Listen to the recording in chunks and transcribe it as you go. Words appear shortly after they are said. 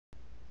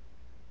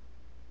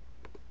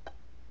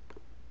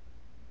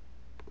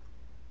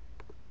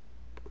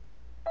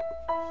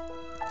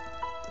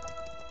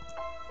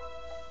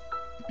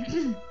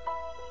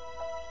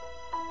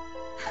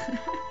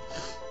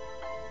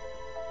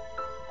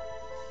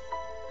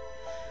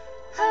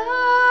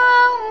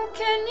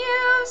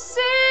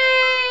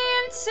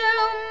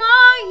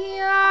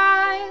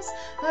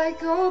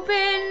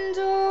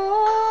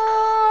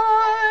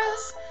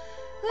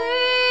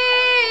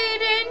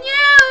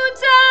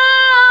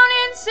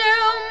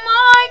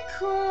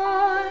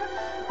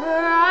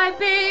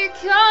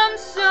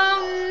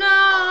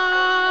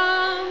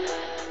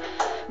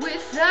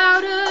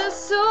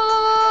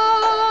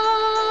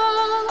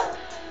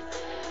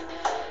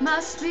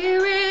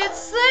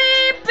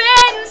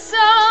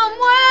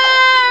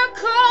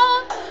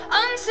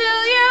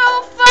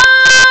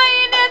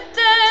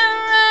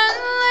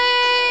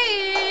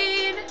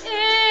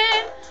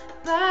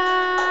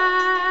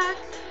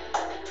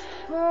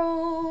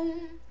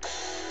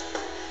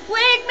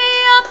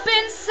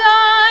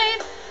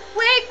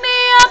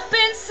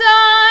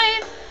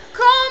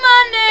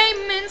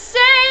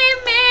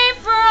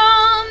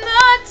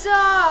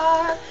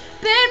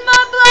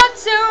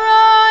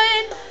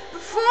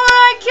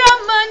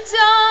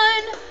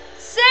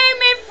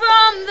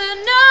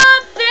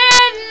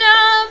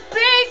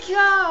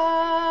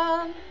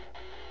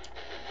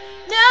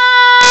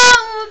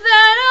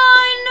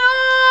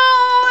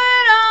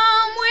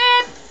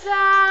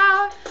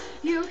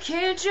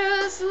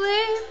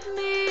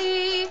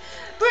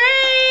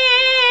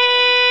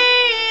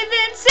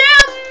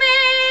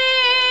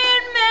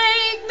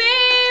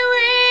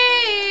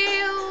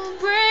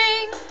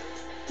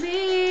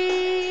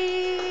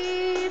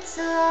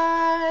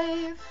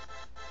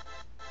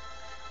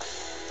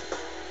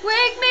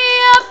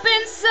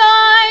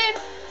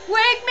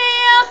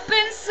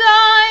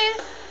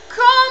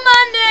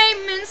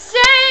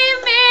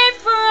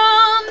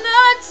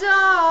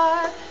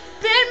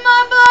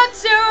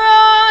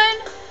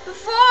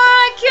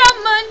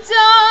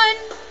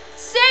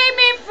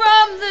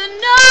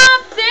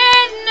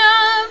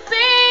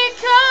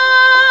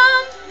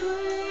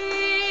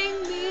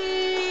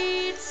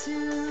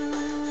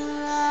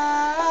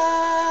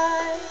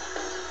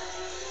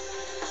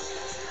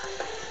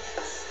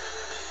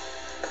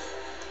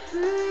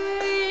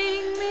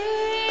bring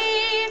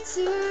me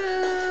to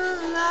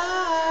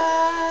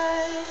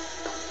life.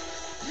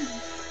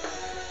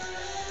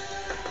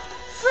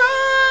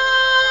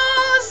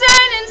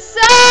 Frozen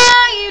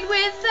inside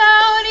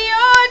without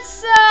your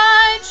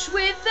touch,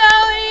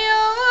 without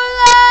your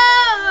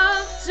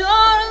love,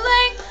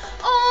 darling.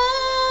 Only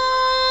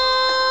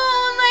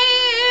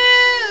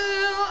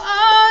you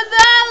are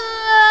the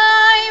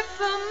life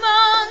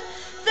among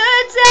the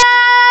dead.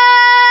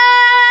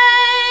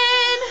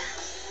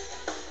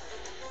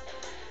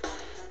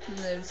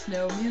 There's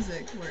no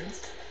music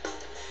words.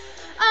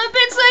 I've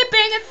been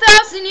sleeping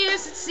 1,000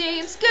 years, it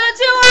seems good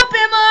to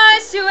open my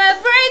eyes to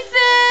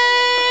everything.